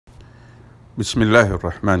Bismillahir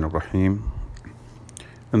Rahmanir Rahim.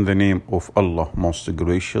 In the name of Allah, most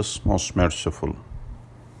gracious, most merciful.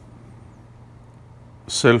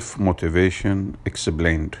 Self-motivation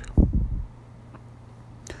explained.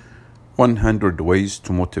 100 ways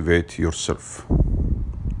to motivate yourself.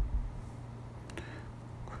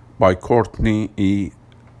 By Courtney E.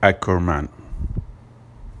 Ackerman.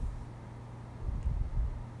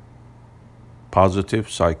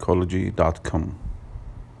 PositivePsychology.com.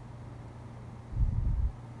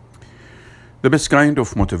 The best kind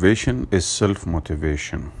of motivation is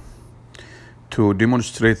self-motivation. To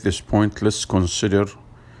demonstrate this point, let's consider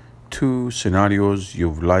two scenarios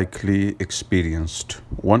you've likely experienced.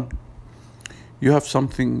 One, you have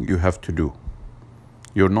something you have to do.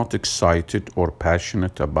 You're not excited or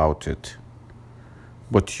passionate about it,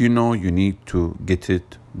 but you know you need to get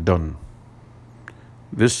it done.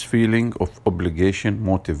 This feeling of obligation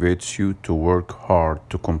motivates you to work hard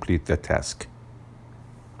to complete the task.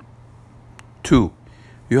 Two,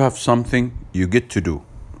 you have something you get to do.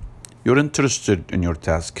 You're interested in your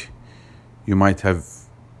task. You might have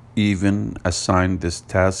even assigned this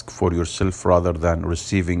task for yourself rather than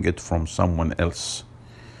receiving it from someone else.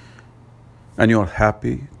 And you're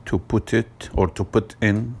happy to put in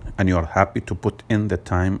the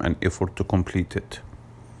time and effort to complete it.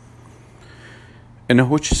 In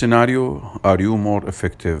which scenario are you more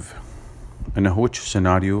effective? In which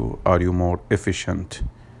scenario are you more efficient?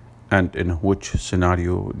 And in which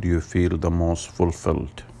scenario do you feel the most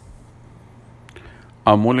fulfilled?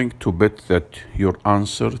 I'm willing to bet that your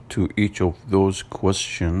answer to each of those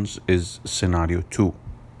questions is scenario 2.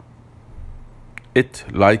 It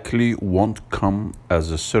likely won't come as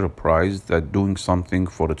a surprise that doing something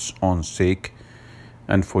for its own sake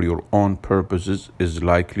and for your own purposes is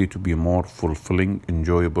likely to be more fulfilling,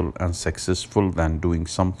 enjoyable, and successful than doing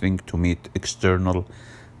something to meet external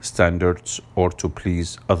standards or to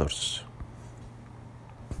please others.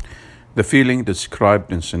 The feeling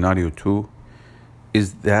described in scenario 2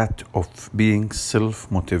 is that of being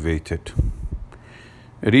self-motivated.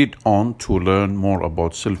 Read on to learn more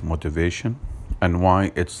about self-motivation and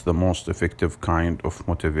why it's the most effective kind of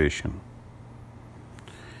motivation.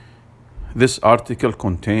 This article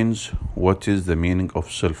contains what is the meaning of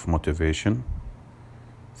self-motivation,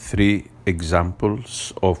 3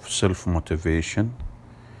 examples of self-motivation,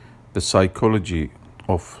 the psychology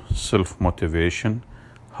of self-motivation,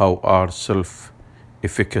 how are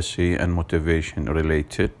self-efficacy and motivation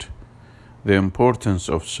related, the importance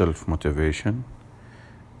of self-motivation,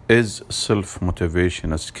 is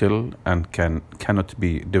self-motivation a skill and cannot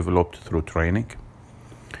be developed through training,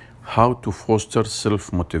 how to foster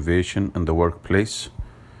self-motivation in the workplace,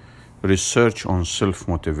 research on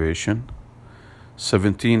self-motivation,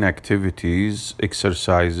 17 activities,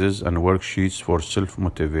 exercises, and worksheets for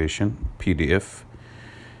self-motivation, PDF,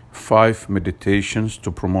 5 meditations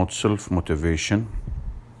to promote self-motivation,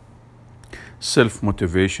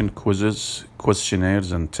 self-motivation quizzes,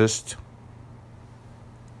 questionnaires, and tests,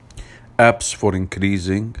 apps for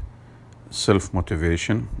increasing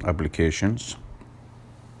self-motivation, applications,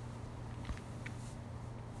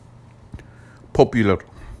 popular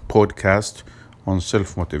podcast on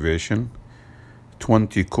self-motivation,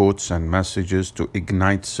 20 quotes and messages to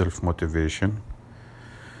ignite self-motivation,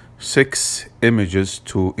 6 images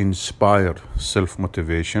to inspire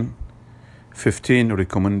self-motivation, 15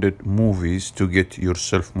 recommended movies to get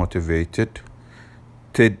yourself motivated,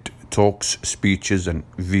 TED Talks, speeches and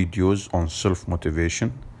videos on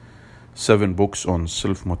self-motivation, 7 books on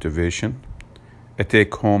self-motivation, a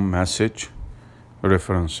take-home message,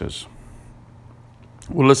 references.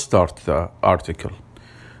 Well, let's start the article.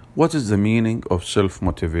 What is the meaning of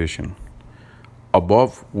self-motivation?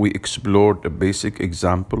 Above, we explored a basic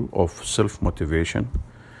example of self-motivation,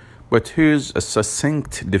 but here's a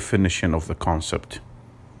succinct definition of the concept.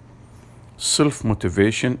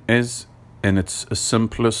 Self-motivation is, in its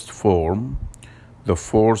simplest form, the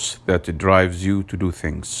force that drives you to do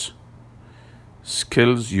things.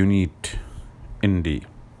 Skills you need, indeed.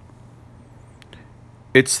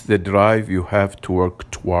 It's the drive you have to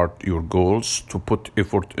work toward your goals, to put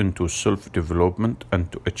effort into self-development,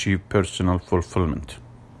 and to achieve personal fulfillment.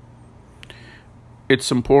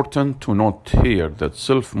 It's important to note here that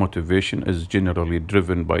self-motivation is generally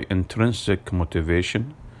driven by intrinsic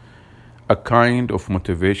motivation, a kind of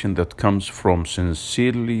motivation that comes from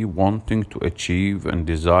sincerely wanting to achieve and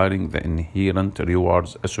desiring the inherent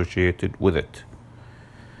rewards associated with it.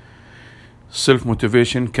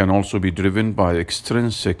 Self-motivation can also be driven by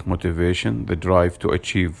extrinsic motivation, the drive to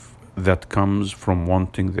achieve that comes from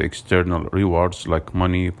wanting the external rewards like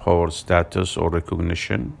money, power, status, or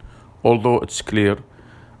recognition, although it's clear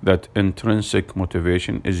that intrinsic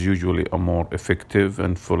motivation is usually a more effective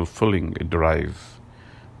and fulfilling drive.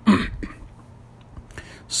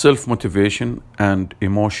 Self-motivation and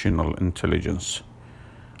emotional intelligence.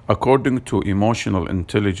 According to emotional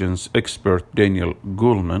intelligence expert Daniel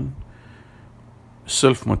Goleman,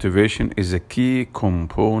 self-motivation is a key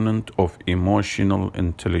component of emotional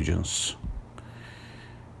intelligence.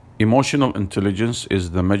 Emotional intelligence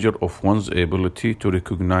is the measure of one's ability to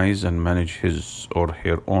recognize and manage his or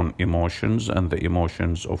her own emotions and the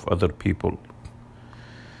emotions of other people.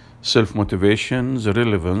 Self-motivation's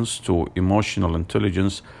relevance to emotional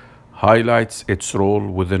intelligence highlights its role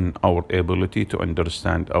within our ability to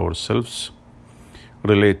understand ourselves,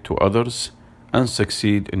 relate to others, and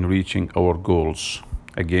succeed in reaching our goals.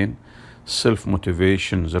 Again,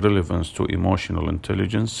 self-motivation's relevance to emotional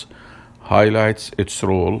intelligence highlights its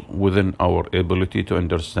role within our ability to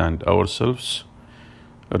understand ourselves,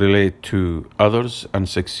 relate to others, and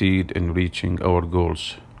succeed in reaching our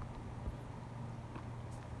goals.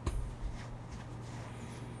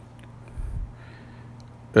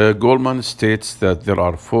 Goleman states that there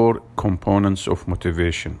are 4 components of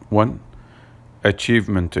motivation. 1.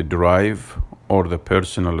 Achievement drive, or the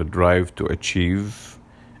personal drive to achieve,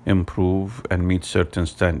 improve, and meet certain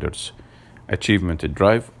standards. Achievement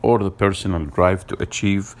drive, or the personal drive to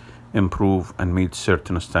achieve, improve, and meet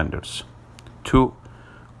certain standards. 2.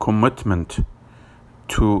 Commitment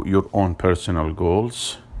to your own personal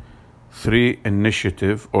goals. 3.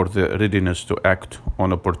 Initiative, or the readiness to act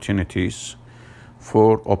on opportunities.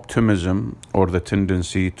 4. Optimism, or the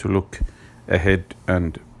tendency to look ahead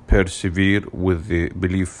and persevere with the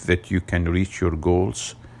belief that you can reach your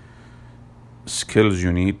goals. Skills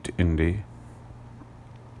you need in the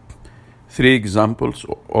 3 examples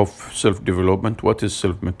of self-development. What is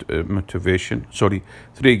self-motivation? 3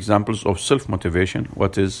 examples of self-motivation.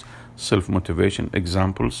 What is self-motivation?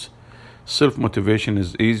 Examples. Self-motivation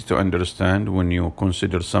is easy to understand when you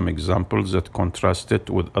consider some examples that contrast it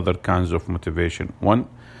with other kinds of motivation. 1.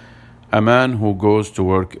 A man who goes to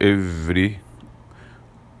work every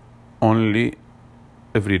day, only,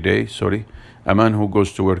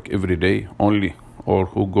 or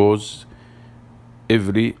who goes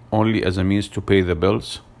only as a means to pay the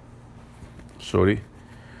bills.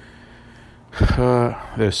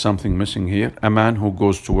 There's something missing here. A man who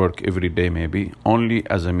goes to work every day maybe only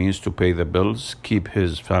as a means to pay the bills, keep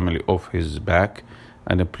his family off his back,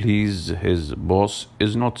 and please his boss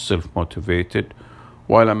is not self-motivated,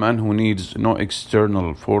 while a man who needs no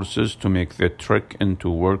external forces to make the trek into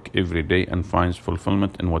work every day and finds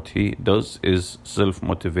fulfillment in what he does is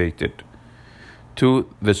self-motivated. 2.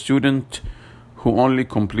 The student who only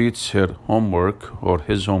completes her homework or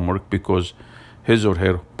his homework because his or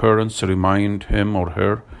her parents remind him or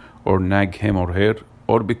her, or nag him or her,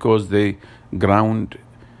 or because they ground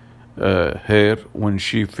her when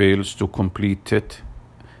she fails to complete it,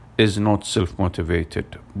 is not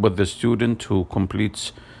self-motivated. But the student who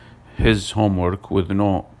completes his homework with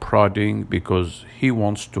no prodding because he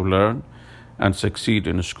wants to learn and succeed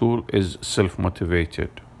in school is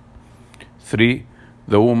self-motivated. 3.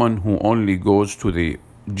 The woman who only goes to the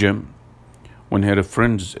gym when her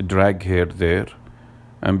friends drag her there,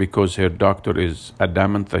 and because her doctor is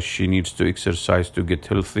adamant that she needs to exercise to get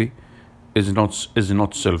healthy, is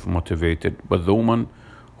not self-motivated. But the woman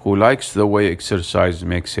who likes the way exercise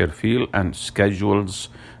makes her feel and schedules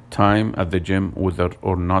time at the gym whether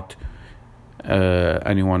or not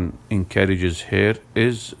anyone encourages her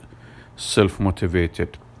is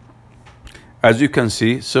self-motivated. As you can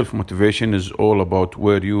see, self-motivation is all about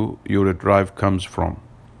where your drive comes from.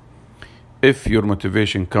 If your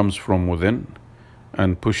motivation comes from within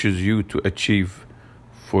and pushes you to achieve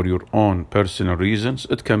for your own personal reasons,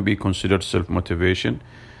 it can be considered self-motivation.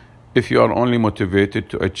 If you are only motivated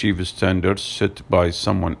to achieve standards set by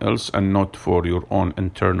someone else and not for your own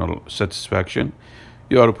internal satisfaction,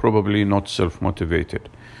 you are probably not self-motivated.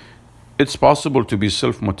 It's possible to be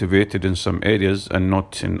self-motivated in some areas and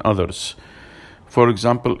not in others. For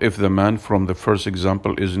example, if the man from the first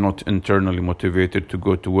example is not internally motivated to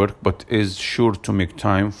go to work but is sure to make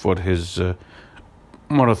time for his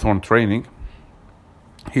marathon training,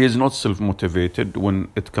 he is not self-motivated when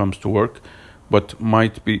it comes to work, but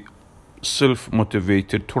might be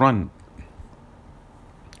self-motivated to run.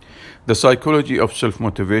 The psychology of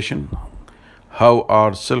self-motivation. How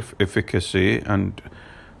are self-efficacy and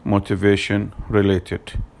motivation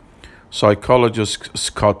related? Psychologist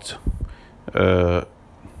Scott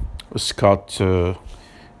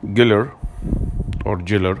Giller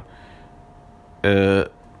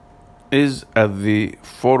is at the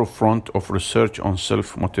forefront of research on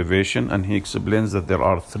self-motivation, and he explains that there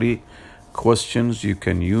are 3 questions you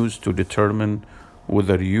can use to determine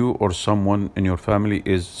whether you or someone in your family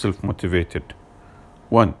is self-motivated.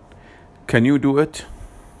 1. Can you do it?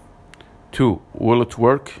 2. Will it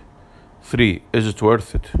work? 3. Is it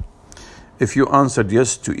worth it? If you answered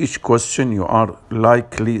yes to each question, you are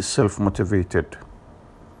likely self-motivated.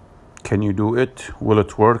 Can you do it? Will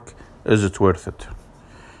it work? Is it worth it?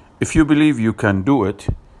 If you believe you can do it,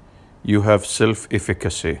 you have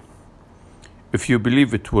self-efficacy. If you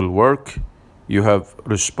believe it will work, you have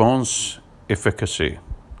response efficacy.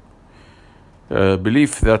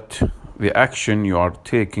 Belief that the action you are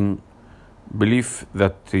taking,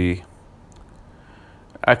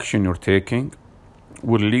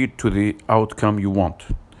 will lead to the outcome you want.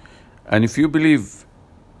 And if you believe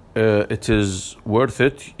it is worth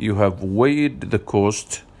it, you have weighed the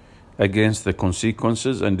cost against the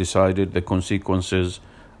consequences and decided the consequences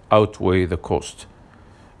outweigh the cost.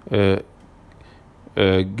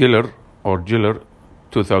 Giller,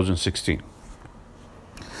 2016.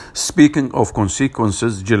 Speaking of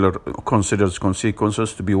consequences, Giller considers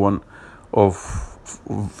consequences to be one of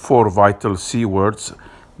 4 vital C words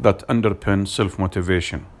that underpin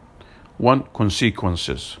self-motivation. 1.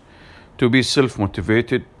 Consequences. To be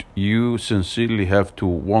self-motivated, you sincerely have to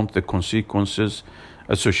want the consequences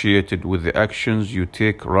associated with the actions you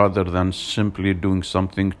take rather than simply doing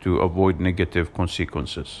something to avoid negative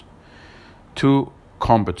consequences. 2.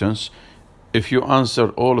 Competence. If you answer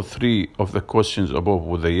all 3 of the questions above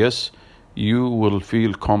with a yes, you will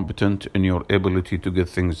feel competent in your ability to get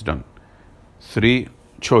things done. 3.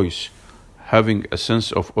 Choice. Having a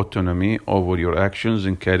sense of autonomy over your actions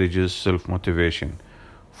encourages self-motivation.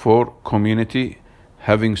 4. Community.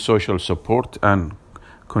 Having social support and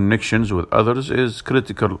connections with others is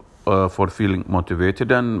critical for feeling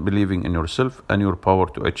motivated and believing in yourself and your power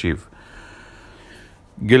to achieve.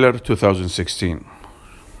 Giller, 2016.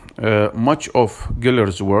 Much of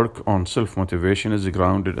Giller's work on self-motivation is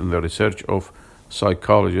grounded in the research of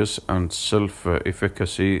psychologist and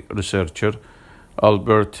self-efficacy researcher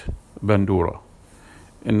Albert Bandura.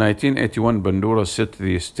 In 1981, Bandura set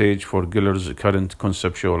the stage for Giller's current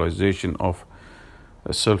conceptualization of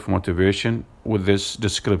self-motivation with this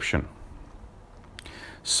description.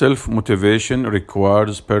 Self-motivation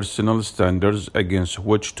requires personal standards against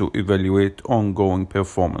which to evaluate ongoing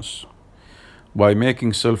performance. By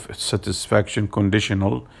making self-satisfaction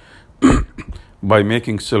conditional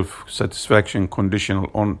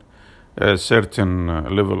on a certain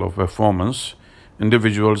level of performance,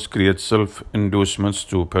 individuals create self-inducements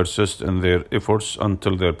to persist in their efforts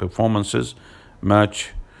until their performances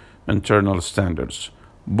match internal standards.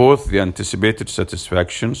 Both the anticipated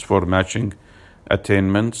satisfactions for matching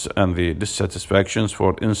attainments and the dissatisfactions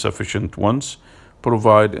for insufficient ones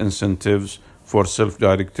provide incentives for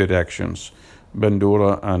self-directed actions.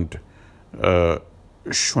 Bandura and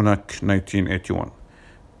Schoeneck, 1981.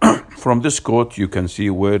 From this quote, you can see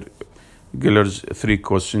where Giller's 3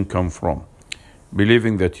 questions come from.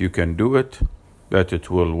 Believing that you can do it, that it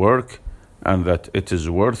will work, and that it is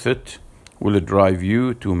worth it will drive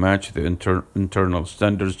you to match the internal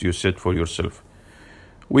standards you set for yourself.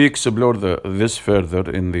 We explore this further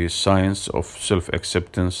in the Science of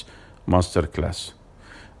Self-Acceptance Masterclass.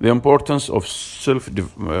 The importance of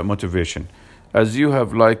self-motivation. As you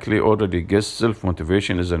have likely already guessed,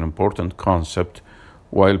 self-motivation is an important concept.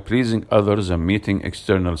 While pleasing others and meeting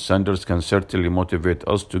external standards can certainly motivate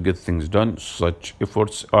us to get things done, such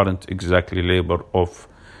efforts aren't exactly labors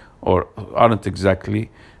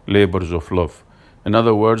of love. In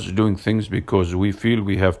other words, doing things because we feel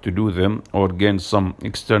we have to do them or gain some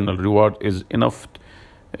external reward is enough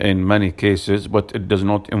in many cases, but it does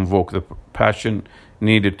not invoke the passion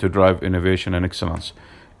needed to drive innovation and excellence.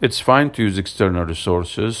 It's fine to use external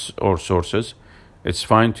sources. It's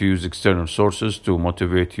fine to use external sources to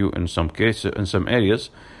motivate you in some areas,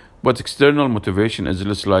 but external motivation is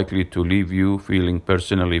less likely to leave you feeling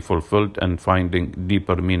personally fulfilled and finding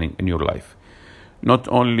deeper meaning in your life. Not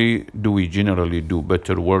only do we generally do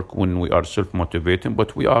better work when we are self-motivated,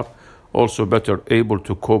 but we are also better able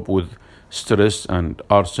to cope with stress and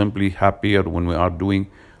are simply happier when we are doing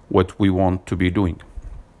what we want to be doing.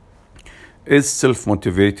 Is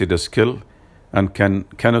self-motivated a skill and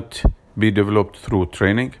cannot be developed through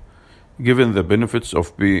training? Given the benefits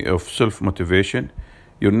of self-motivation,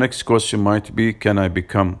 your next question might be, can I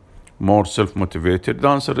become more self-motivated? The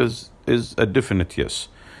answer is a definite yes.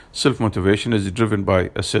 Self-motivation is driven by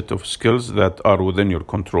a set of skills that are within your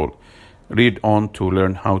control. Read on to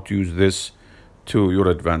learn how to use this to your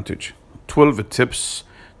advantage. 12 tips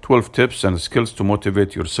and skills to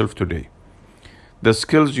motivate yourself today. The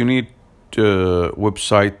skills you need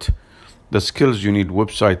website The skills you need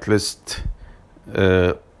website list.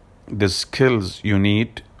 The skills you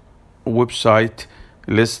need website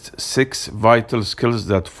list 6 vital skills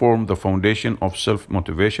that form the foundation of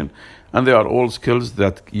self-motivation, and they are all skills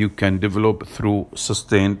that you can develop through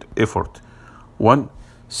sustained effort. 1.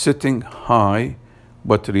 Setting high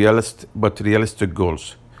but realistic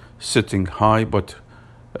goals. Setting high but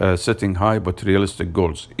realistic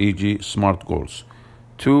goals, e.g., SMART goals.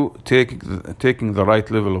 2. Taking the right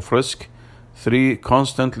level of risk. 3.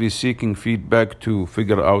 Constantly seeking feedback to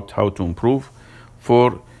figure out how to improve.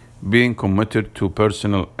 4. Being committed to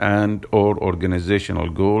personal and or organizational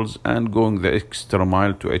goals and going the extra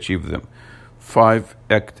mile to achieve them. 5.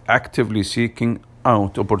 Actively seeking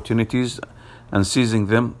out opportunities and seizing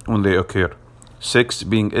them when they occur. 6.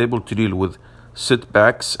 Being able to deal with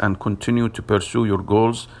setbacks and continue to pursue your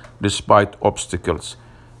goals despite obstacles,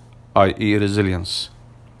 i.e. resilience.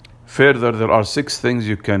 Further, there are 6 things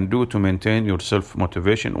you can do to maintain your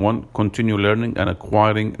self-motivation. 1. Continue learning and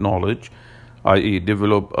acquiring knowledge, i.e.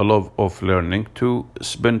 develop a love of learning. 2.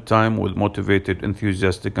 Spend time with motivated,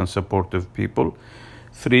 enthusiastic, and supportive people.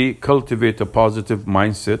 3. Cultivate a positive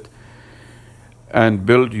mindset and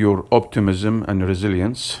build your optimism and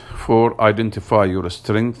resilience. 4. Identify your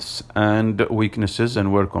strengths and weaknesses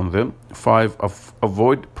and work on them. 5.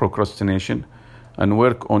 Avoid procrastination and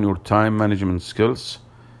work on your time management skills.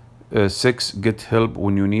 6. Get help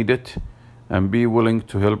when you need it and be willing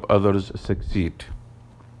to help others succeed.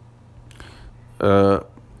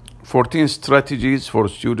 14 strategies for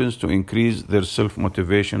students to increase their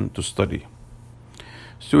self-motivation to study.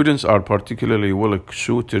 Students are particularly well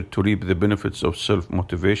suited to reap the benefits of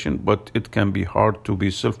self-motivation, but it can be hard to be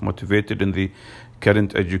self-motivated in the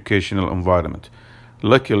current educational environment.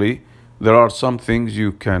 Luckily, there are some things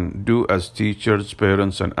you can do as teachers,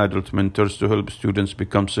 parents, and adult mentors to help students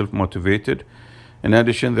become self-motivated. In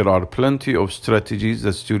addition, there are plenty of strategies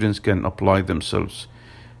that students can apply themselves.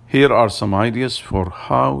 Here are some ideas for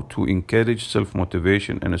how to encourage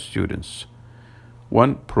self-motivation in students.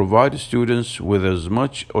 1. Provide students with as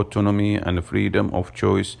much autonomy and freedom of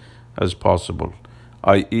choice as possible,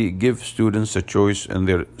 i.e. give students a choice in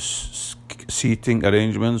their seating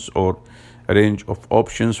arrangements or a range of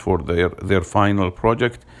options for their final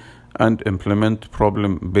project and implement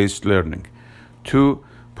problem-based learning. 2.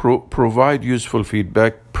 Provide useful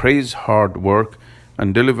feedback, praise hard work,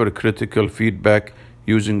 and deliver critical feedback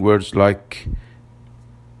using words like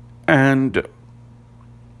and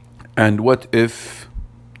what if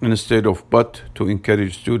instead of but to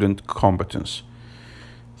encourage student competence.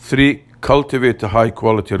 3. Cultivate a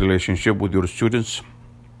high-quality relationship with your students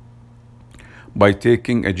by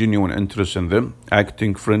taking a genuine interest in them,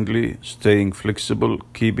 acting friendly, staying flexible,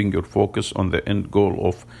 keeping your focus on the end goal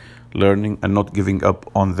of learning and not giving up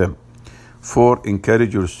on them. 4.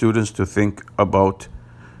 Encourage your students to think about,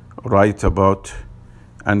 write about,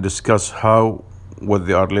 and discuss how what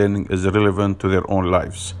they are learning is relevant to their own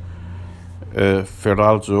lives.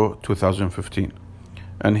 Feralzo, 2015.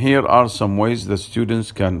 And here are some ways that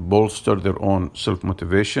students can bolster their own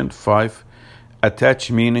self-motivation. 5.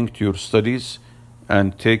 Attach meaning to your studies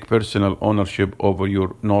and take personal ownership over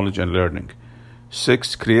your knowledge and learning.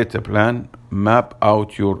 6. Create a plan. Map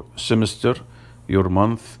out your semester, your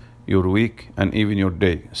month, your week, and even your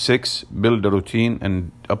day. 6. Build a routine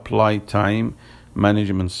and apply time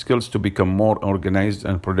management skills to become more organized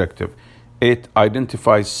and productive. 8.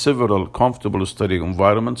 Identify several comfortable study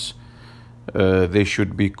environments. They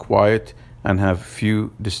should be quiet and have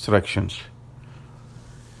few distractions.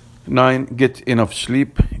 9. Get enough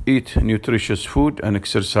sleep, eat nutritious food, and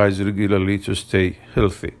exercise regularly to stay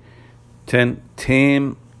healthy. 10.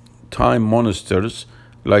 Tame time monsters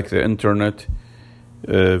like the internet,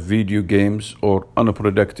 video games, or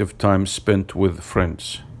unproductive time spent with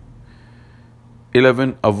friends.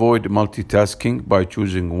 11. Avoid multitasking by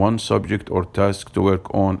choosing one subject or task to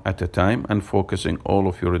work on at a time and focusing all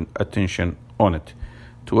of your attention on it.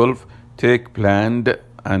 12. Take planned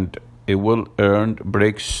and well-earned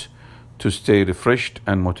breaks to stay refreshed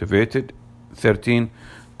and motivated. 13.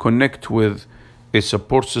 Connect with a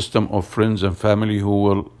support system of friends and family who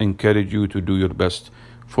will encourage you to do your best.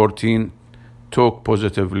 14. Talk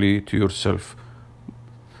positively to yourself.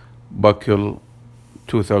 Buckle,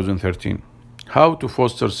 2013. How to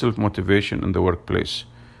foster self-motivation in the workplace.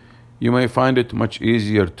 You may find it much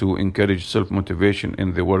easier to encourage self-motivation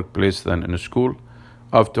in the workplace than in school.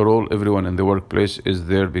 After all, everyone in the workplace is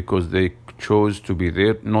there because they chose to be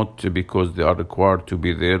there, not because they are required to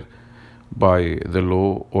be there by the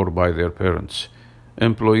law or by their parents.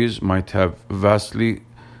 Employees might have vastly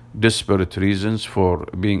disparate reasons for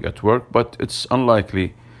being at work, but it's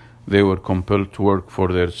unlikely they were compelled to work for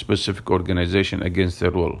their specific organization against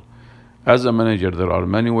their will. As a manager, there are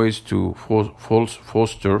many ways to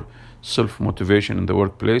foster self-motivation in the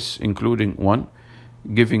workplace, including 1.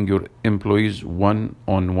 Giving your employees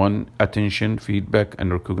one-on-one attention, feedback,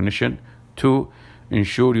 and recognition. 2.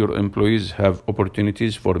 Ensure your employees have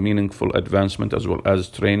opportunities for meaningful advancement as well as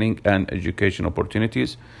training and education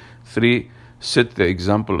opportunities. 3. Set the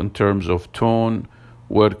example in terms of tone,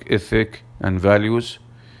 work ethic, and values.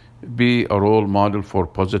 Be a role model for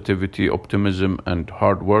positivity, optimism, and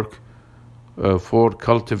hard work. 4.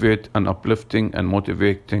 Cultivate an uplifting and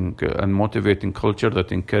motivating culture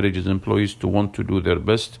that encourages employees to want to do their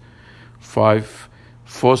best. 5.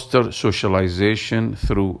 Foster socialization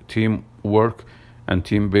through teamwork and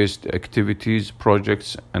team-based activities,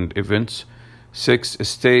 projects, and events. 6.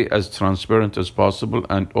 Stay as transparent as possible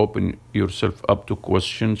and open yourself up to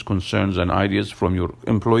questions, concerns, and ideas from your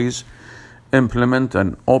employees. Implement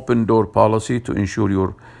an open door policy to ensure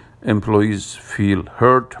your employees feel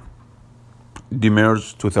heard.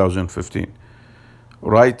 Demers, 2015.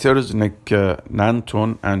 Writers Nick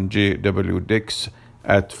Nanton and J.W. Dix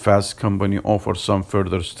at Fast Company offer some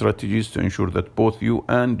further strategies to ensure that both you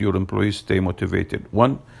and your employees stay motivated.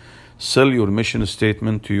 1. Sell your mission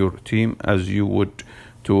statement to your team as you would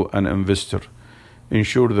to an investor.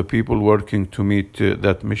 Ensure the people working to meet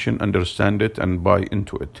that mission understand it and buy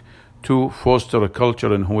into it. 2. Foster a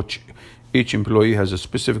culture in which each employee has a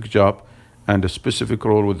specific job and a specific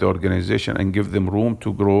role with the organization and give them room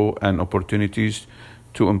to grow and opportunities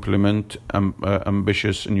to implement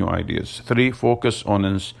ambitious new ideas. 3. Focus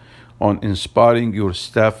on inspiring your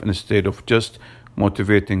staff instead of just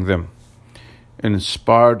motivating them.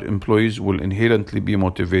 Inspired employees will inherently be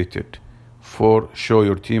motivated. 4. Show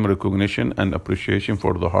your team recognition and appreciation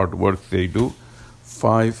for the hard work they do.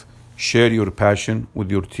 5. Share your passion with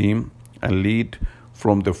your team and lead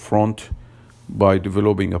from the front by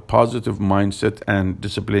developing a positive mindset and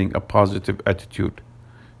displaying a positive attitude.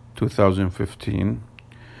 2015.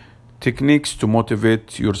 Techniques to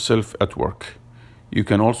motivate yourself at work. You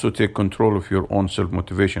can also take control of your own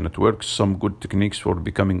self-motivation at work. Some good techniques for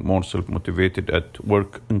becoming more self-motivated at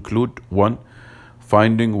work include 1.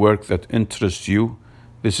 Finding work that interests you.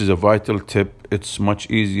 This is a vital tip. It's much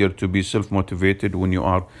easier to be self-motivated when you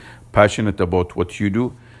are passionate about what you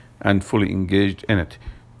do and fully engaged in it.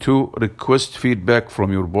 2. Request feedback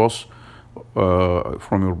from your boss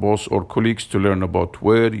or colleagues to learn about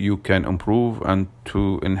where you can improve and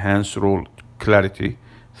to enhance role clarity.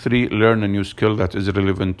 3. Learn a new skill that is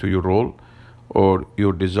relevant to your role or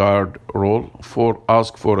your desired role. 4.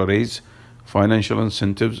 Ask for a raise. Financial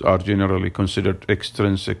incentives are generally considered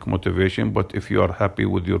extrinsic motivation, but if you are happy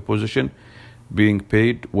with your position, being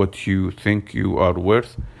paid what you think you are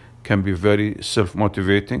worth can be very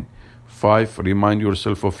self-motivating. 5. Remind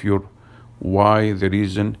yourself of your why, the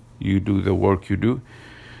reason you do the work you do.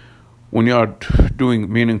 When you are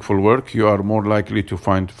doing meaningful work, you are more likely to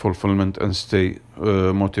find fulfillment and stay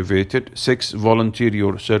motivated. 6. Volunteer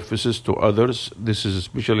your services to others. This is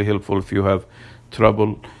especially helpful if you have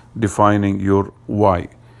trouble defining your why.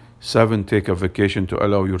 7. Take a vacation to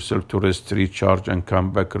allow yourself to rest, recharge, and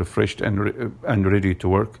come back refreshed and ready to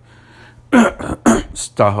work.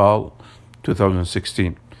 Stahal,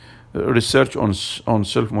 2016. Research on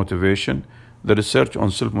self-motivation. The research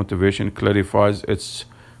on self-motivation clarifies its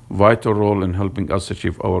vital role in helping us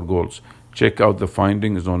achieve our goals. Check out the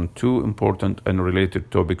findings on 2 important and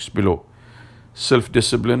related topics below.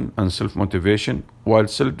 Self-discipline and self-motivation. While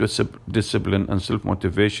self-discipline and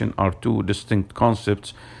self-motivation are 2 distinct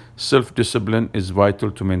concepts, self-discipline is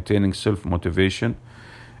vital to maintaining self-motivation.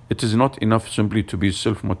 It is not enough simply to be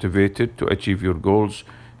self-motivated to achieve your goals.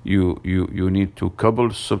 You need to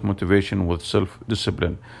couple self-motivation with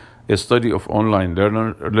self-discipline. A study of online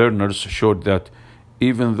learners showed that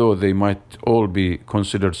even though they might all be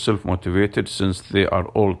considered self-motivated since they are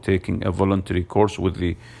all taking a voluntary course with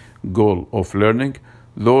the goal of learning,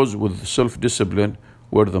 those with self-discipline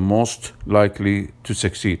were the most likely to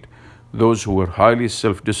succeed. Those who were highly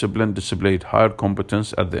self-disciplined displayed higher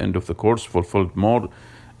competence at the end of the course, fulfilled more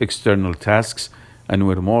external tasks, and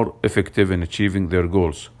were more effective in achieving their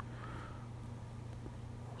goals.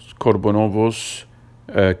 Korbonovos,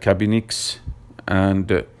 Kabinix,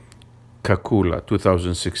 and Kakula,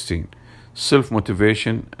 2016.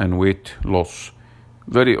 Self-motivation and weight loss.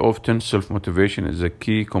 Very often, self-motivation is a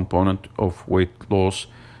key component of weight loss.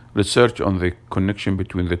 Research on the connection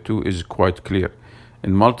between the two is quite clear.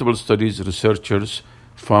 In multiple studies, researchers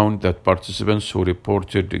found that participants who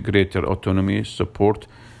reported greater autonomy, support,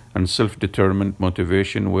 and self-determined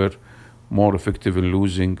motivation were more effective in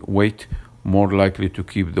losing weight, more likely to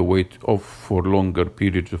keep the weight off for longer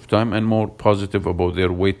periods of time, and more positive about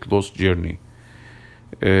their weight loss journey.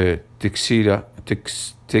 Teixeira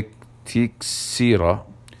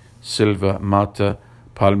Silva Mata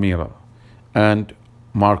Palmira and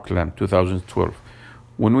Markland, 2012.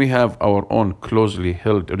 When we have our own closely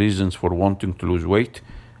held reasons for wanting to lose weight,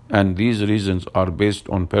 and these reasons are based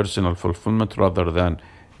on personal fulfillment rather than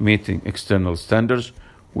meeting external standards,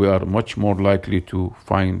 we are much more likely to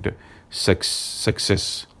find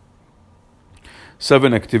success.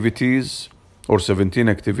 17 activities,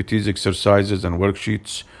 exercises, and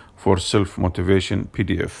worksheets for self-motivation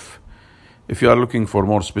PDF. If you are looking for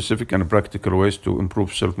more specific and practical ways to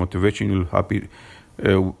improve self-motivation,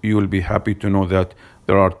 you will be happy to know that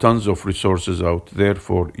there are tons of resources out there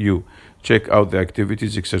for you. Check out the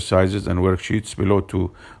activities, exercises, and worksheets below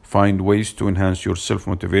to find ways to enhance your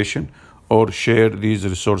self-motivation, or share these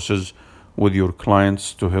resources with your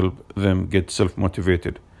clients to help them get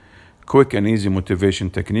self-motivated. Quick and easy motivation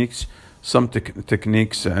techniques. Some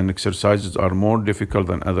techniques and exercises are more difficult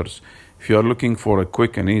than others. If you are looking for a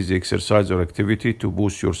quick and easy exercise or activity to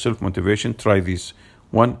boost your self-motivation, try these.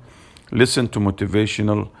 1. Listen to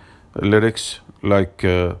motivational lyrics like,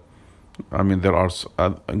 there are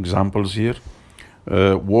examples here.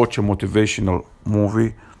 Watch a motivational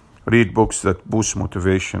movie. Read books that boost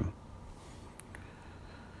motivation.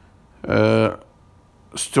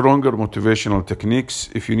 Stronger motivational techniques.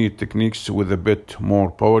 If you need techniques with a bit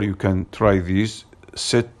more power, you can try these.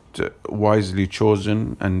 Set wisely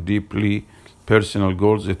chosen and deeply personal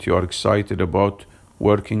goals that you are excited about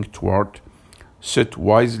working toward. Set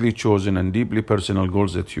wisely chosen and deeply personal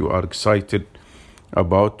goals that you are excited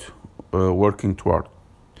about working toward.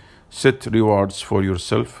 Schedule rewards for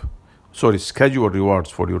yourself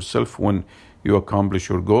when you accomplish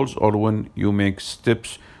your goals, or when you make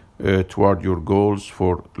steps toward your goals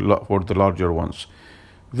for the larger ones.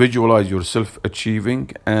 Visualize yourself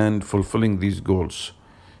achieving and fulfilling these goals.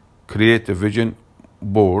 Create a vision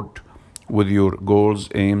board with your goals,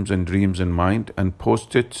 aims, and dreams in mind, and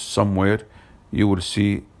post it somewhere you will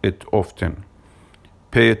see it often.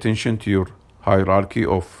 Pay attention to your hierarchy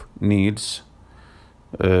of needs,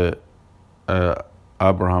 Abraham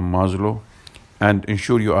Maslow, and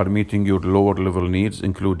ensure you are meeting your lower level needs,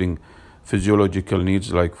 including physiological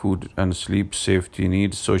needs like food and sleep, safety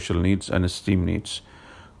needs, social needs, and esteem needs.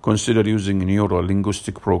 Consider using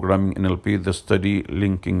neuro-linguistic programming, NLP, the study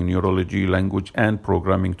linking neurology, language, and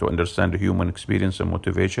programming to understand the human experience and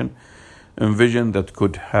motivation. Envision what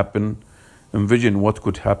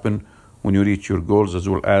could happen when you reach your goals, as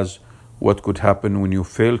well as what could happen when you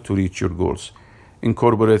fail to reach your goals.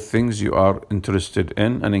 Incorporate things you are interested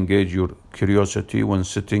in and engage your curiosity when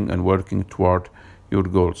setting and working toward your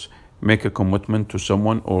goals. Make a commitment to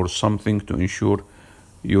someone or something to ensure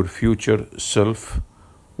your future self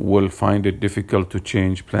will find it difficult to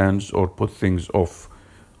change plans or put things off.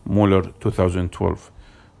 Muller, 2012.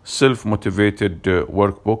 Self-Motivated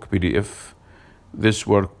Workbook, PDF. This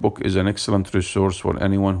workbook is an excellent resource for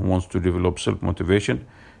anyone who wants to develop self-motivation.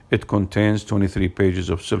 It contains 23 pages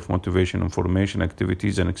of self-motivation information,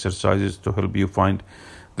 activities, and exercises to help you find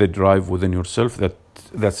the drive within yourself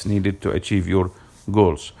that's needed to achieve your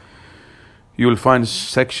goals. You will find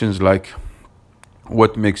sections like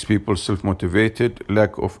what makes people self-motivated,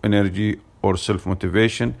 lack of energy or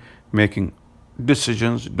self-motivation, making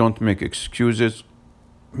decisions, don't make excuses,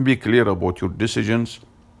 be clear about your decisions,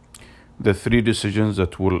 the 3 decisions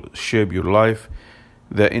that will shape your life,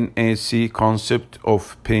 the NAC concept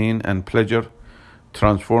of pain and pleasure,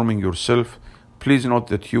 transforming yourself. Please note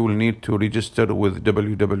that you will need to register with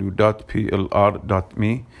www.plr.me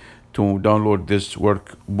to download this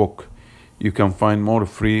workbook. You can find more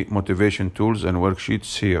free motivation tools and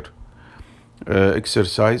worksheets here.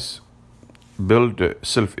 Exercise. Building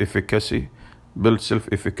self-efficacy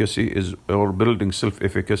is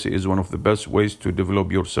one of the best ways to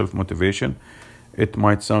develop your self-motivation. It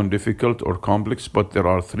might sound difficult or complex, but there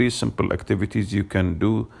are 3 simple activities you can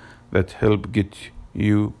do that help get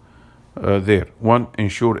you there. 1.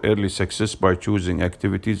 Ensure early success by choosing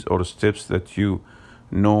activities or steps that you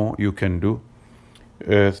know you can do.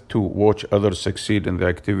 2. Watch others succeed in the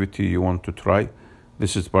activity you want to try.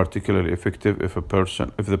 This is particularly effective if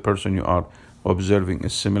the person you are observing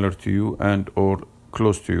is similar to you and or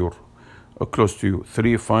close to you.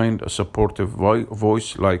 3. Find a supportive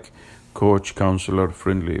voice like coach, counselor,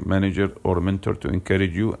 friendly manager, or mentor to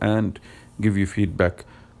encourage you and give you feedback.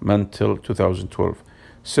 Mantel, 2012.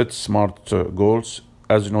 Set smart goals.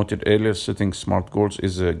 As noted earlier, setting smart goals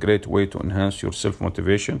is a great way to enhance your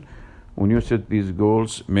self-motivation. When you set these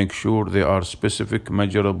goals, make sure they are specific,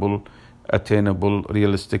 measurable, attainable,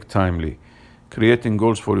 realistic, timely. Creating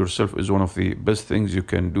goals for yourself is one of the best things you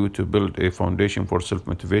can do to build a foundation for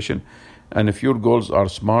self-motivation. And if your goals are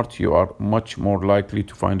smart, you are much more likely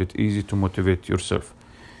to find it easy to motivate yourself.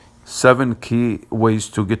 7 key ways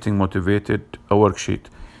to getting motivated, a worksheet.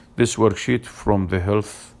 This worksheet from the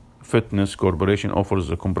Health Fitness Corporation offers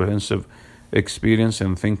a comprehensive experience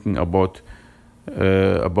in thinking about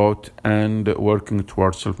and working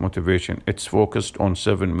towards self-motivation. It's focused on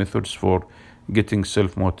 7 methods for getting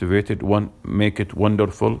self-motivated. 1, make it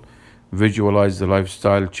wonderful. Visualize the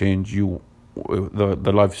lifestyle change you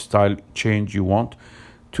want.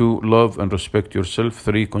 2, love and respect yourself.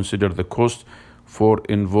 3, consider the cost. 4,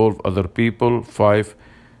 involve other people. 5,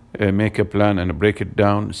 make a plan and break it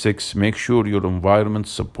down. 6, make sure your environment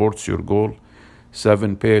supports your goal.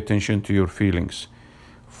 7, pay attention to your feelings.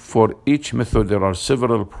 For each method, there are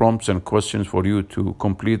several prompts and questions for you to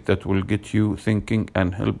complete that will get you thinking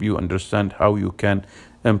and help you understand how you can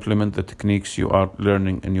implement the techniques you are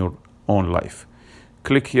learning in your own life.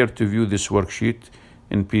 Click here to view this worksheet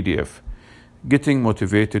in PDF. Getting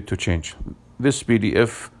motivated to change. This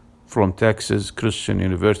PDF from Texas Christian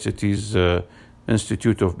University's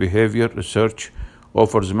Institute of Behavior Research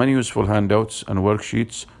offers many useful handouts and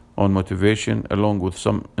worksheets on motivation, along with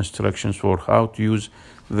some instructions for how to use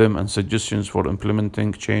them and suggestions for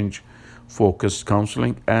implementing change-focused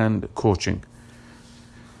counseling and coaching.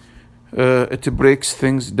 It breaks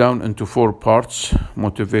things down into 4 parts.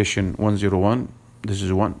 Motivation 101. This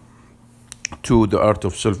is 1. 2, the art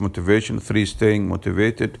of self-motivation. 3, staying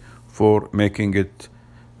motivated. 4, making it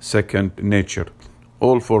second nature.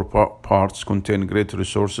 All 4 parts contain great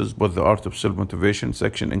resources, but the art of self-motivation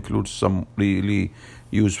section includes some really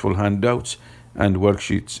useful handouts and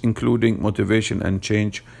worksheets, including motivation and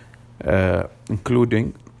change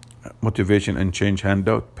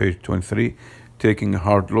handout, page 23, taking a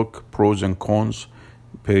hard look, pros and cons,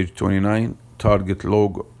 page 29, target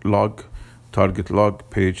log,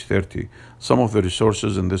 page 30. Some of the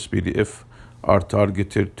resources in this PDF are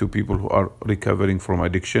targeted to people who are recovering from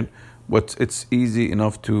addiction, but it's easy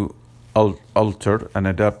enough to alter and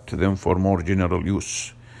adapt them for more general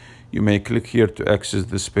use. You may click here to access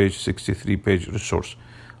this page 63-page resource.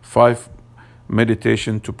 5,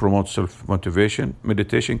 meditation to promote self-motivation.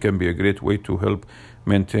 Meditation can be a great way to help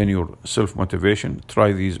maintain your self-motivation.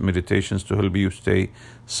 Try these meditations to help you stay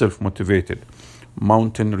self-motivated.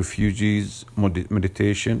 Mountain Refugees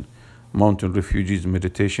meditation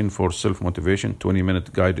for self-motivation,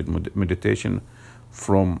 20-minute guided meditation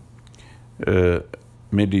from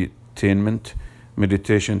Meditainment.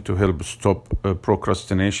 Meditation to help stop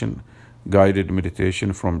procrastination, guided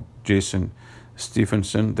meditation from Jason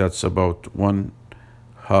Stephenson, that's about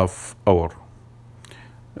 1/2 hour.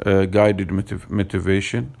 Guided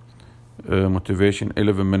motivation,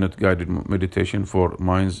 11-minute guided meditation for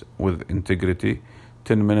minds with integrity.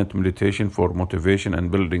 10-minute meditation for motivation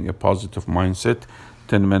and building a positive mindset.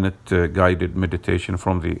 10-minute guided meditation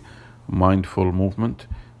from the Mindful Movement.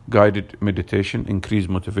 Guided meditation, increase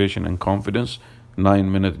motivation and confidence.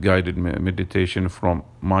 9-minute guided meditation from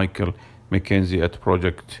Michael McKenzie at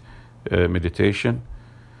Project Meditation.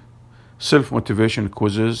 Self-motivation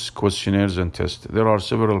quizzes, questionnaires, and tests. There are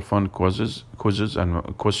several fun quizzes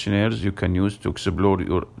and questionnaires you can use to explore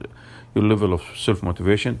your level of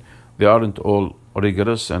self-motivation. They aren't all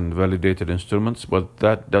rigorous and validated instruments, but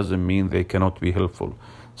that doesn't mean they cannot be helpful.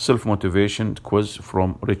 Self-motivation quiz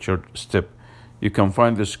from Richard Stepp. You can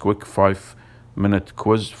find this quick 5-minute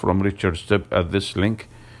quiz from Richard Stepp at this link.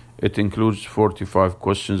 It includes 45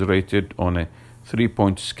 questions rated on a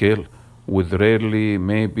 3-point scale, with rarely,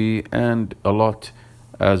 maybe, and a lot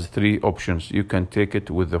as 3 options. You can take it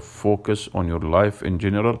with a focus on your life in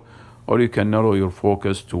general, or you can narrow your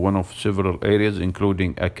focus to one of several areas,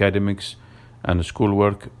 including academics and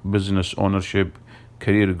schoolwork, business ownership,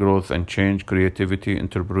 career growth and change, creativity,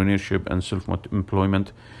 entrepreneurship and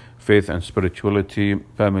self-employment, faith and spirituality,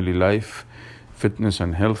 family life, fitness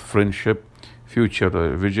and health, friendship, future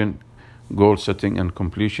vision, goal setting and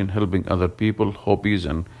completion, helping other people, hobbies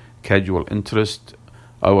and casual interest.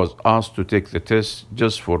 I was asked to take the test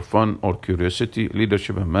just for fun or curiosity,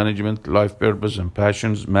 leadership and management, life purpose and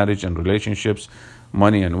passions, marriage and relationships,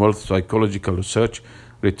 money and wealth, psychological research,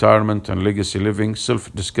 retirement and legacy living,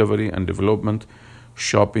 self-discovery and development,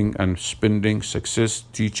 shopping and spending, success,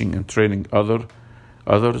 teaching and training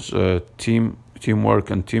others, teamwork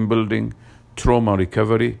and team building, trauma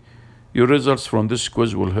recovery. Your results from this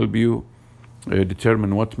quiz will help you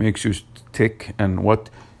determine what makes you tick and what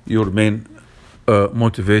your main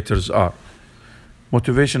motivators are.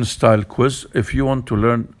 Motivation style quiz. If you want to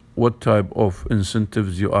learn what type of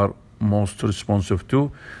incentives you are most responsive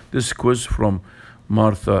to, this quiz from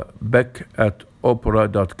Martha Beck at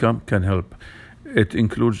opera.com can help. It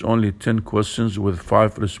includes only 10 questions with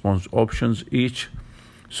 5 response options each,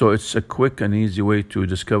 so it's a quick and easy way to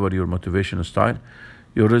discover your motivation style.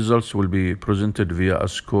 Your results will be presented via a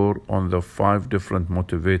score on the 5 different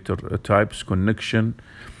motivator types: connection,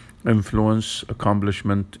 influence,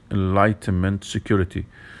 accomplishment, enlightenment, security.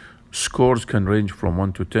 Scores can range from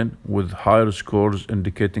 1 to 10, with higher scores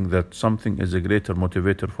indicating that something is a greater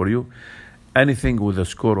motivator for you. Anything with a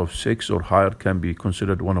score of 6 or higher can be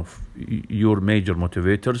considered one of your major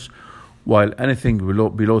motivators, while anything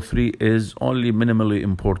below 3 is only minimally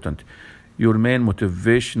important. Your main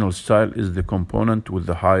motivational style is the component with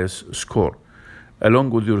the highest score. Along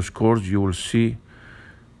with your scores, you will see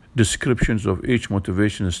descriptions of each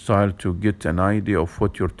motivation style to get an idea of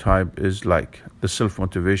what your type is like. The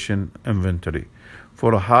self-motivation inventory.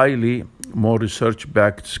 For a highly more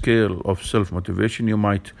research-backed scale of self-motivation, you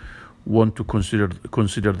might want to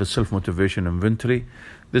consider the self-motivation inventory.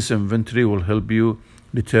 This inventory will help you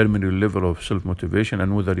determine your level of self-motivation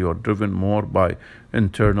and whether you are driven more by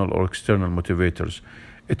internal or external motivators.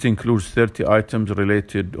 It includes 30 items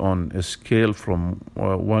related on a scale from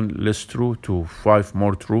 1 less true to 5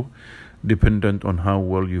 more true, dependent on how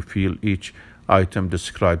well you feel each item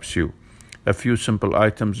describes you. A few simple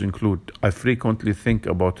items include: I frequently think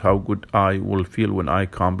about how good I will feel when I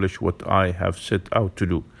accomplish what I have set out to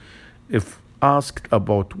do. If asked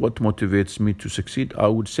about what motivates me to succeed, I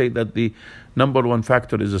would say that the number one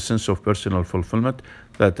factor is a sense of personal fulfillment,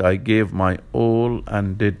 that I gave my all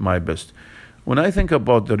and did my best. When I think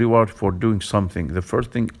about the reward for doing something, the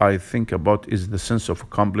first thing I think about is the sense of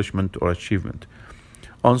accomplishment or achievement.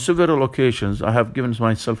 On several occasions, I have given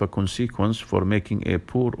myself a consequence for making a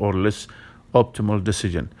poor or less optimal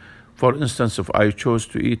decision. For instance, if I chose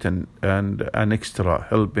to eat an extra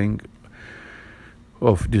helping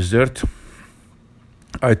of dessert,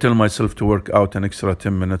 I tell myself to work out an extra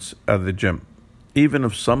 10 minutes at the gym. Even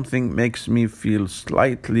if something makes me feel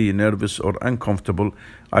slightly nervous or uncomfortable,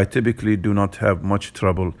 I typically do not have much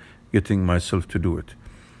trouble getting myself to do it.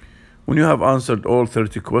 When you have answered all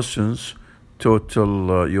 30 questions,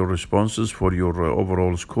 total your responses for your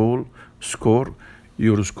overall score.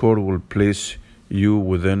 Your score will place you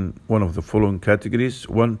within one of the following categories: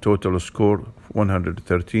 1, total score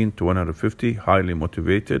 113 to 150, highly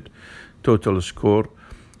motivated; total score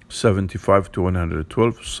 75 to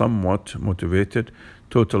 112, somewhat motivated;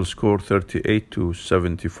 total score 38 to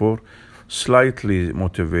 74, slightly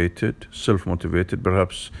motivated, self-motivated,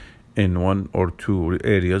 perhaps in 1 or 2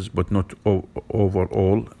 areas, but not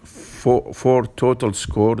overall; 4, total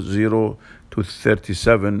score 0 to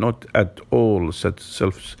 37, not at all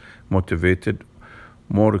self-motivated,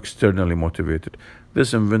 more externally motivated.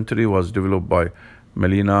 This inventory was developed by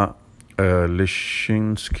Melina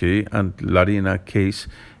Lishinsky and Larina Case,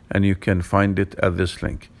 and you can find it at this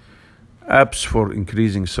link. Apps for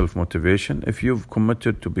increasing self-motivation. If you've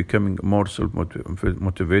committed to becoming more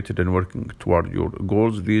self-motivated and working toward your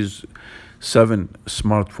goals, these 7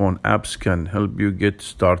 smartphone apps can help you get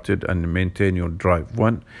started and maintain your drive.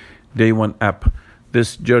 1, Day One app.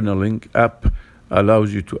 This journaling app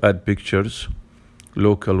allows you to add pictures,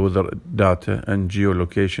 local weather data, and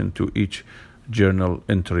geolocation to each journal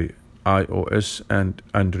entry, iOS and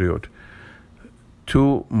Android.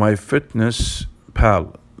 2,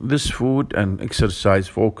 MyFitnessPal. This food and exercise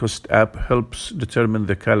focused app helps determine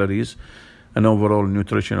the calories and overall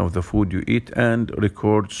nutrition of the food you eat and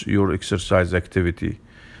records your exercise activity,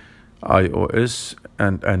 iOS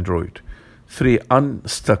and Android. 3,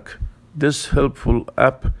 Unstuck. This helpful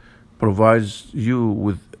app provides you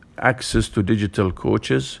with access to digital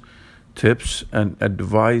coaches, tips, and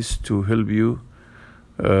advice to help you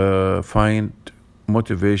find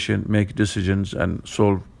motivation, make decisions, and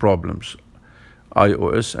solve problems,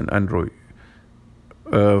 iOS and Android.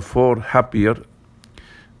 4, Happier.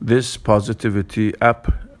 This positivity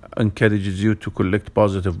app encourages you to collect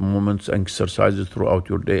positive moments and exercises throughout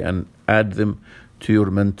your day and add them to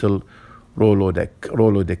your mental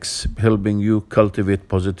Rolodex, helping you cultivate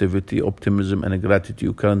positivity, optimism, and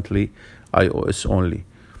gratitude. Currently, iOS only.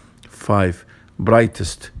 5,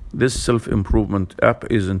 Brightest. This self-improvement app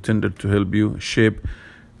is intended to help you shape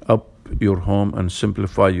up your home and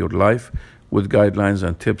simplify your life with guidelines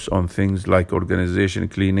and tips on things like organization,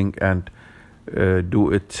 cleaning, and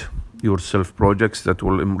do-it-yourself projects that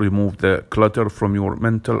will remove the clutter from your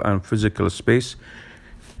mental and physical space,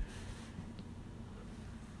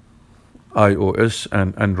 iOS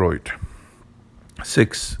and Android.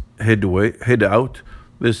 6, Hideout.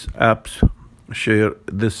 This app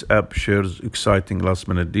shares exciting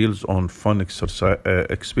last-minute deals on fun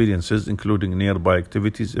experiences, including nearby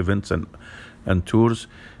activities, events, and and tours.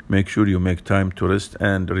 Make sure you make time to rest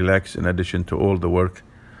and relax in addition to all the work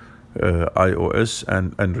iOS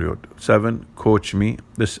and Android. 7. Coach Me.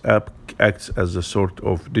 This app acts as a sort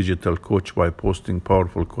of digital coach by posting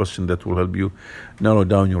powerful questions that will help you narrow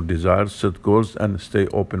down your desires, set goals, and stay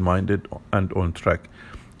open-minded and on track.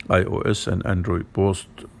 iOS and Android,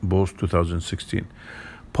 both 2016.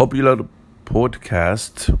 Popular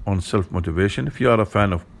podcast on self-motivation. If you are a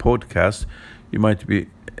fan of podcasts, you might be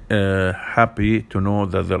happy to know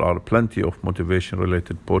that there are plenty of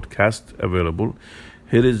motivation-related podcasts available.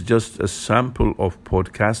 Here is just a sample of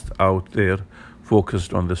podcasts out there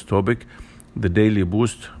focused on this topic. The Daily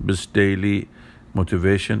Boost, Best Daily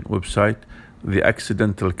Motivation website, The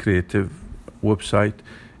Accidental Creative website,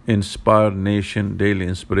 Inspire Nation, Daily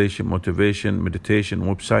Inspiration, Motivation, Meditation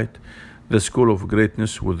website, The School of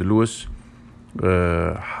Greatness with Lewis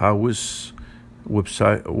Howes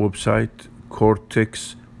website,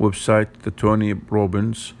 Cortex website, the Tony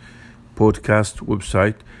Robbins podcast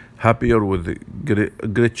website, Happier with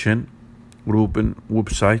Gretchen Rubin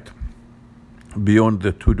website, Beyond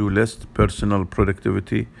the To-Do List, Personal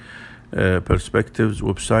Productivity Perspectives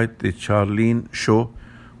website, The Charlene Show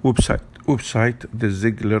website, The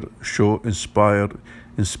Ziegler Show,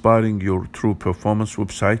 Inspiring Your True Performance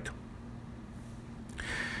website,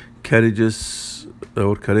 Courageous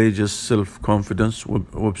Self-Confidence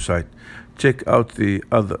website. Check out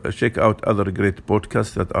other great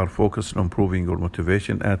podcasts that are focused on improving your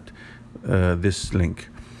motivation at this link.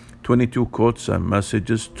 22 quotes and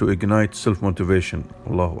messages to ignite self-motivation.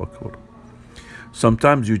 Allahu Akbar.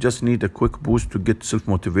 Sometimes you just need a quick boost to get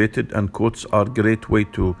self-motivated, and quotes are a great way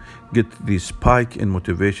to get the spike in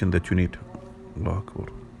motivation that you need. Allahu Akbar.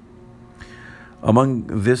 Among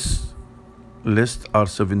this list are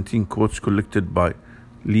 17 quotes collected by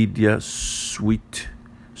Lydia Sweet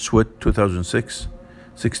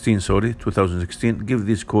 2016. Give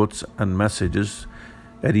these quotes and messages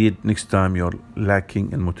a read next time you're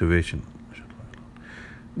lacking in motivation.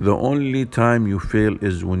 The only time you fail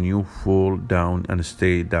is when you fall down and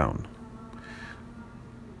stay down.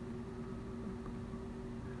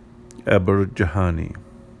 Aber Jahani.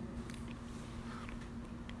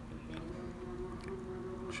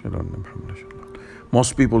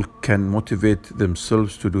 Most people can motivate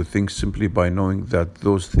themselves to do things simply by knowing that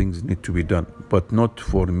those things need to be done, but not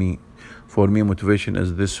for me. For me, motivation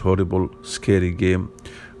is this horrible, scary game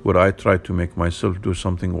where I try to make myself do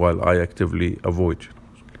something while I actively avoid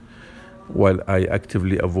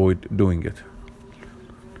doing it.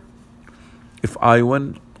 If I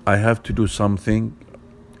win, I have to do something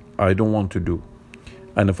I don't want to do.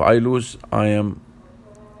 And if I lose, I am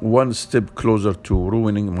one step closer to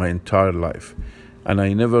ruining my entire life. And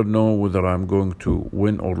I never know whether I'm going to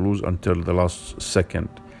win or lose until the last second.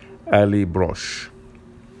 Ali Brosh.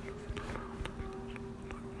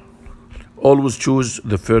 Always choose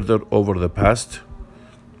the further over the past.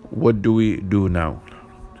 What do we do now?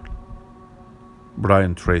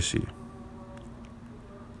 Brian Tracy.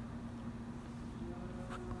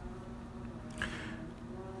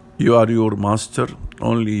 You are your master.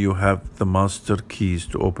 Only you have the master keys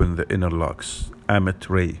to open the inner locks. Amit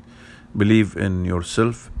Ray. Believe in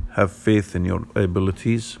yourself. Have faith in your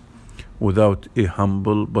abilities. Without a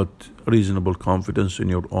humble but reasonable confidence in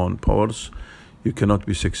your own powers, you cannot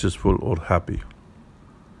be successful or happy.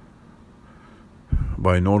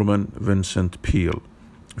 By Norman Vincent Peale.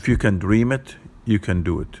 If you can dream it, you can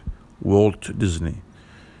do it. Walt Disney.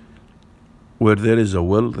 Where there is a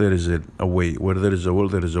will, there is a way. Where there is a will,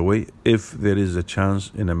 there is a way. If there is a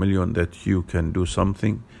chance in a million that you can do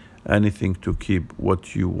something, anything to keep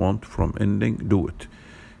what you want from ending, do it.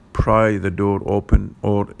 Pry the door open,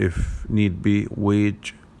 or if need be,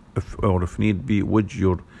 wedge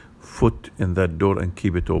your foot in that door and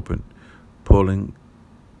keep it open. Pauline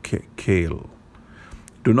Kael.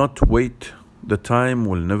 Do not wait. The time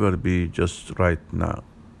will never be just right now.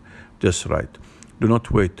 Just right. Do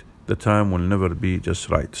not wait. The time will never be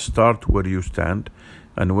just right. Start where you stand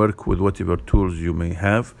and work with whatever tools you may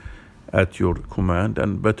have at your command,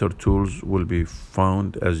 and better tools will be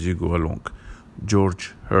found as you go along.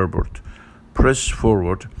 George Herbert. Press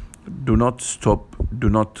forward. Do not stop. Do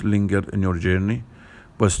not linger in your journey,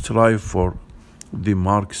 but strive for the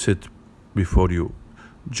mark set before you.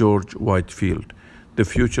 George Whitefield. The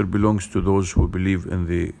future belongs to those who believe in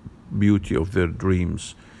the beauty of their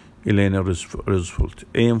dreams. Elena Roosevelt.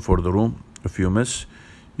 Aim for the room. If you miss,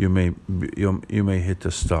 you may hit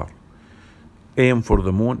a star. Aim for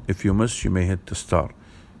the moon. If you miss, you may hit the star.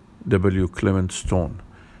 W. Clement Stone.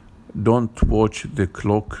 Don't watch the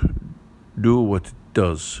clock. Do what it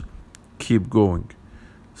does. Keep going.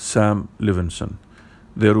 Sam Levinson.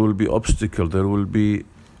 There will be obstacles, there will be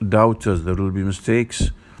doubters, there will be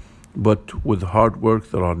mistakes, but with hard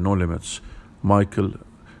work there are no limits. Michael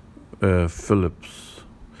Phillips.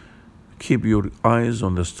 Keep your eyes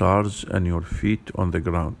on the stars and your feet on the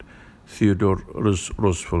ground. Theodore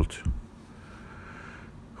Roosevelt.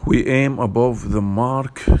 We aim above the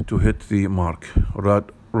mark to hit the mark.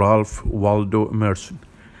 Ralph Waldo Emerson.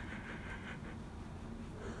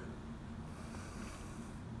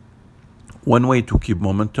 One way to keep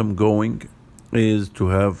momentum going is to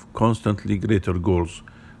have constantly greater goals.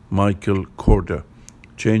 Michael Korda.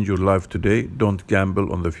 Change your life today. Don't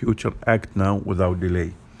gamble on the future. Act now without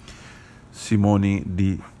delay. Simone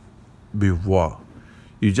de Beauvoir.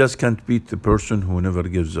 You just can't beat the person who never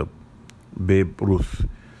gives up. Babe Ruth.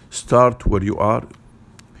 Start where you are.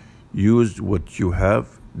 Use what you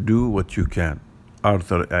have. Do what you can.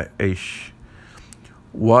 Arthur Ashe.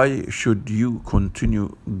 Why should you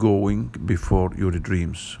continue going before your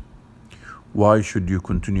dreams? Why should you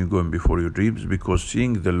continue going before your dreams? Because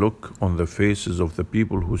seeing the look on the faces of the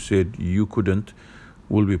people who said you couldn't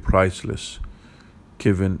will be priceless.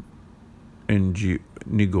 Kevin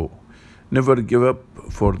Nigo. Never give up,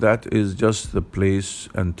 for that is just the place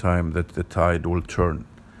and time that the tide will turn.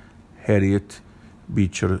 Harriet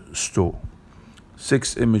Beecher Stowe.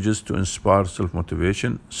 6 images to inspire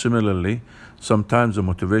self-motivation. Similarly, sometimes a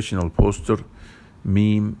motivational poster,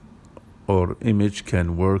 meme, or image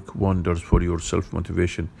can work wonders for your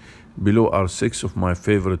self-motivation. Below are 6 of my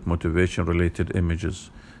favorite motivation-related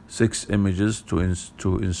images. 6 images to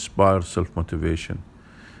inspire self-motivation.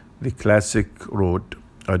 The classic road.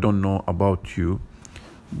 I don't know about you,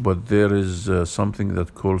 but there is something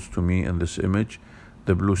that calls to me in this image.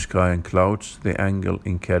 The blue sky and clouds, the angle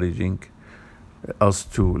encouraging us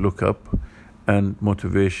to look up, and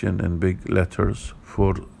motivation in big letters.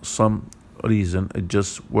 For some reason, it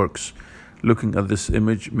just works. Looking at this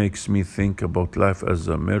image makes me think about life as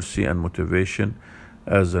a mercy and motivation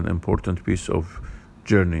as an important piece of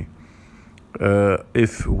journey.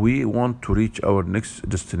 If we want to reach our next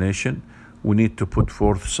destination, we need to put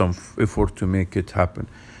forth some effort to make it happen.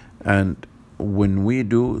 And when we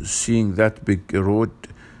do, seeing that big road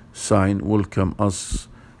sign welcome us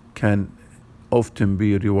can often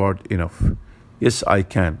be reward enough. Yes, I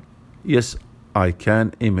can. Yes, I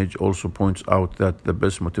can image also points out that the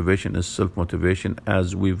best motivation is self-motivation,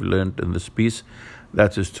 as we've learned in this piece.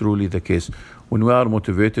 That is truly the case. When we are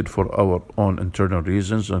motivated for our own internal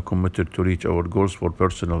reasons and committed to reach our goals for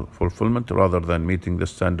personal fulfillment rather than meeting the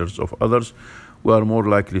standards of others, we are more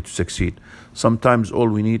likely to succeed. Sometimes all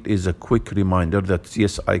we need is a quick reminder that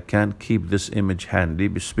yes, I can. Keep this image handy,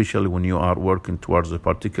 especially when you are working towards a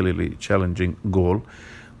particularly challenging goal,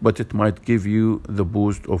 but it might give you the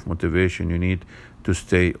boost of motivation you need to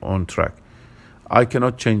stay on track. I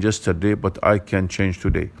cannot change yesterday, but I can change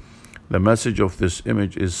today. The message of this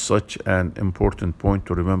image is such an important point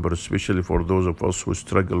to remember, especially for those of us who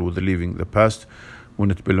struggle with leaving the past when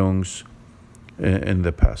it belongs in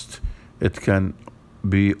the past. It can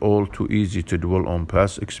be all too easy to dwell on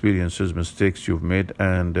past experiences, mistakes you've made,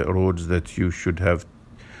 and roads that you should have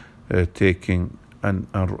taken, and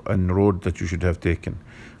road that you should have taken.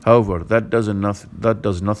 However, that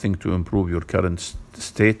does nothing to improve your current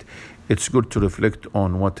state. It's good to reflect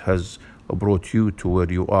on what has brought you to where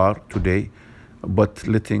you are today, but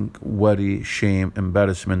letting worry, shame,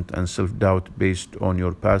 embarrassment, and self-doubt based on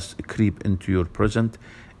your past creep into your present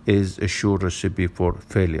is a sure recipe for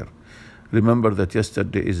failure. Remember that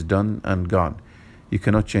yesterday is done and gone. You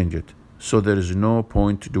cannot change it, so there is no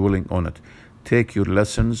point dwelling on it. Take your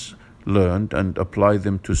lessons learned and apply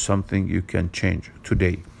them to something you can change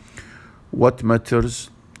today. What matters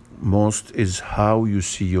most is how you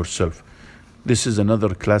see yourself. This is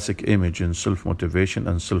another classic image in self-motivation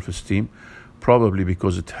and self-esteem, probably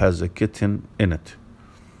because it has a kitten in it.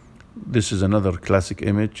 This is another classic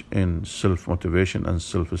image in self-motivation and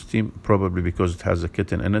self-esteem, probably because it has a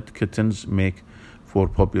kitten in it. Kittens make for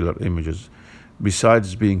popular images.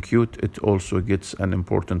 Besides being cute, it also gets an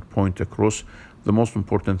important point across. The most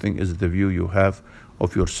important thing is the view you have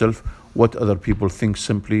of yourself. What other people think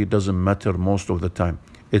simply doesn't matter most of the time.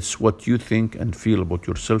 It's what you think and feel about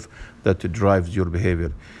yourself that drives your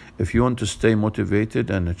behavior. If you want to stay motivated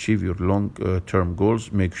and achieve your long-term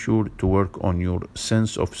goals, make sure to work on your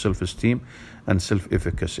sense of self-esteem and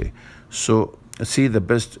self-efficacy. So see the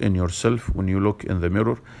best in yourself when you look in the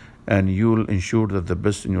mirror, and you'll ensure that the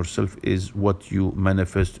best in yourself is what you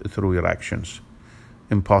manifest through your actions.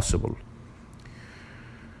 Impossible.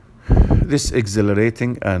 This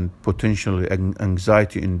exhilarating and potentially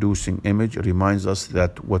anxiety-inducing image reminds us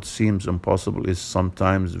that what seems impossible is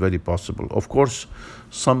sometimes very possible. Of course,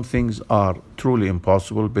 some things are truly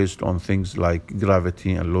impossible based on things like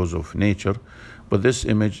gravity and laws of nature, but this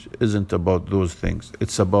image isn't about those things.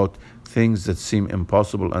 It's about things that seem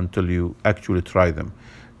impossible until you actually try them.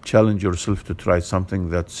 Challenge yourself to try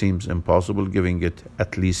something that seems impossible, giving it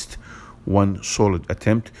at least one solid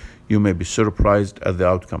attempt. You may be surprised at the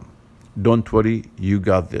outcome. Don't worry, you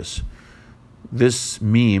got this. This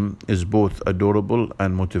meme is both adorable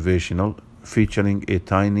and motivational, featuring a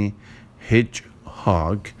tiny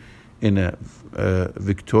hedgehog in a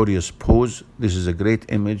victorious pose. This is a great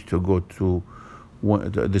image to go to.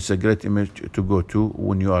 This is a great image to go to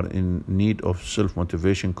when you are in need of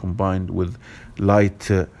self-motivation combined with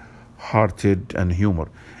light-hearted and humor.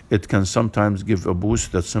 It can sometimes give a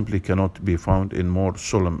boost that simply cannot be found in more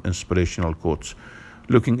solemn inspirational quotes.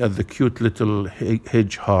 Looking at the cute little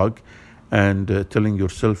hedgehog and telling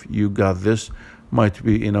yourself you got this might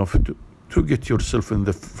be enough to get yourself in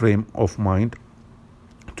the frame of mind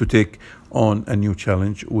to take on a new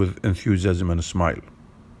challenge with enthusiasm and a smile.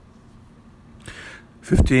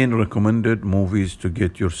 15 recommended movies to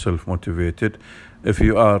get yourself motivated. If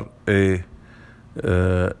you are a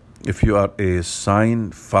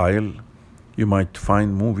cinephile, you might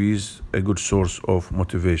find movies a good source of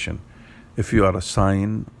motivation. If you are a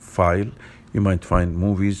cinephile, you might find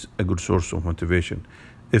movies a good source of motivation.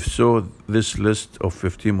 If so, this list of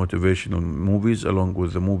 15 motivational movies, along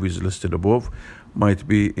with the movies listed above, might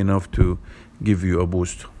be enough to give you a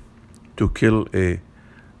boost. To kill a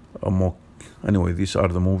mock. Anyway, these are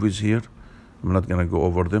the movies here. I'm not going to go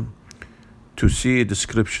over them. To see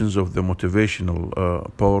descriptions of the motivational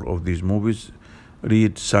power of these movies,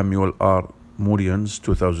 read Samuel R. Murian's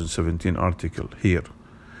 2017 article here.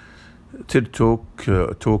 TED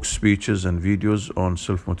Talk speeches and videos on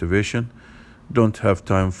self-motivation. Don't have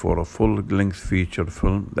time for a full-length feature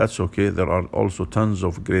film. That's okay. There are also tons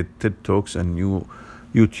of great TED Talks and new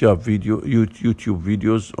YouTube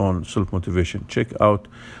videos on self-motivation. Check out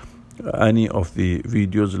any of the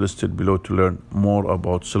videos listed below to learn more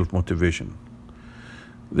about self-motivation.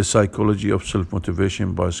 The Psychology of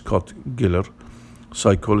Self-Motivation by Scott Giller.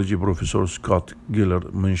 Psychology professor Scott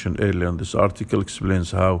Giller, mentioned earlier in this article,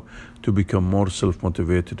 explains how to become more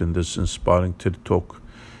self-motivated in this inspiring TED Talk.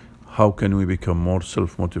 How can we become more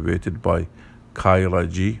self-motivated? By Kyra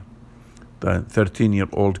G. The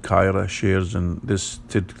 13-year-old Kyra shares in this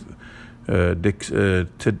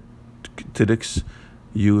TEDx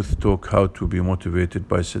Youth Talk how to be motivated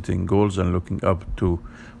by setting goals and looking up to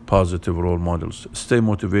positive role models. Stay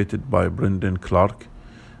Motivated by Brendan Clark.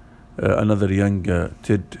 Another young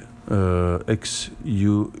TEDx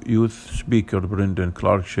youth speaker, Brendan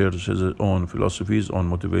Clark, shares his own philosophies on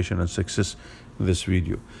motivation and success in this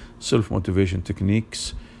video. Self-motivation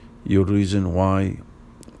techniques, your reason why,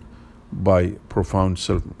 by profound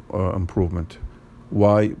self-improvement.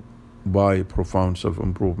 Why by profound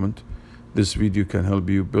self-improvement? This video can help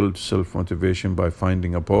you build self-motivation by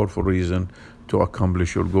finding a powerful reason to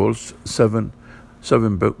accomplish your goals. Seven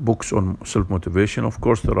books on self-motivation. Of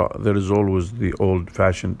course, there is always the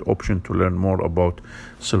old-fashioned option to learn more about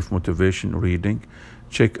self-motivation reading.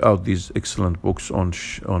 Check out these excellent books on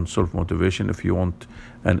self-motivation if you want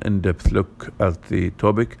an in-depth look at the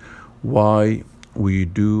topic. Why We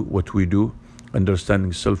Do What We Do,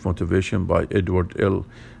 Understanding Self-Motivation by Edward L.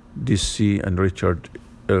 Deci and Richard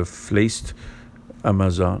Fleist,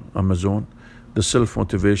 Amazon. The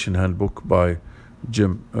Self-Motivation Handbook by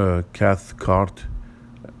Jim Cathcart,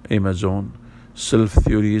 Amazon.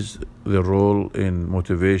 Self-Theories, The Role in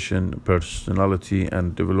Motivation, Personality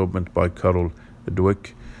and Development by Carol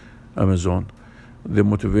Dweck, Amazon. The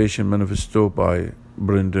Motivation Manifesto by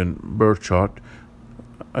Brendan Burchard,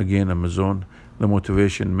 again Amazon. The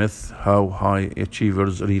Motivation Myth, How High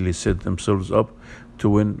Achievers Really Set Themselves Up to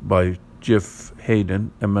Win by Jeff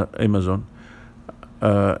Hayden, Amazon.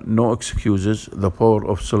 No Excuses, The Power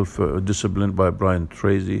of Self-Discipline by Brian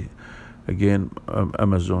Tracy, again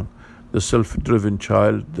Amazon. The Self-Driven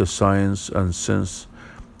Child, The Science and Sense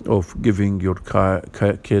of Giving Your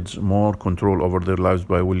Kids More Control Over Their Lives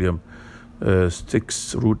by William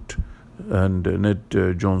Stixrud and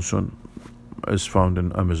Ned Johnson, is found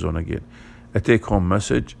in Amazon again. A take-home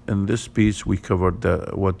message. In this piece, we covered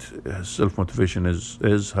what self-motivation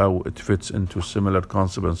is, how it fits into similar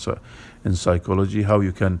concepts in psychology, how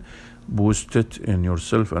you can boost it in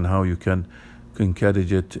yourself, and how you can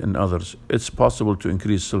encourage it in others. It's possible to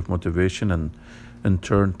increase self-motivation and, in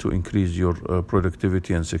turn, to increase your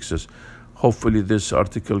productivity and success. Hopefully, this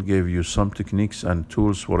article gave you some techniques and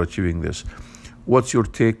tools for achieving this. What's your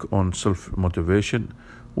take on self-motivation?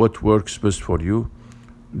 What works best for you?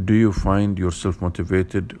 Do you find yourself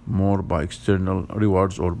motivated more by external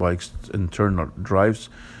rewards or by internal drives?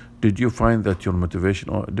 Did you find that your motivation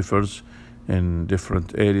differs in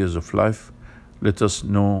different areas of life? Let us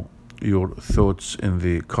know your thoughts in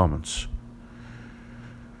the comments.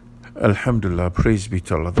 Alhamdulillah, praise be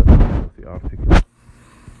to Allah, the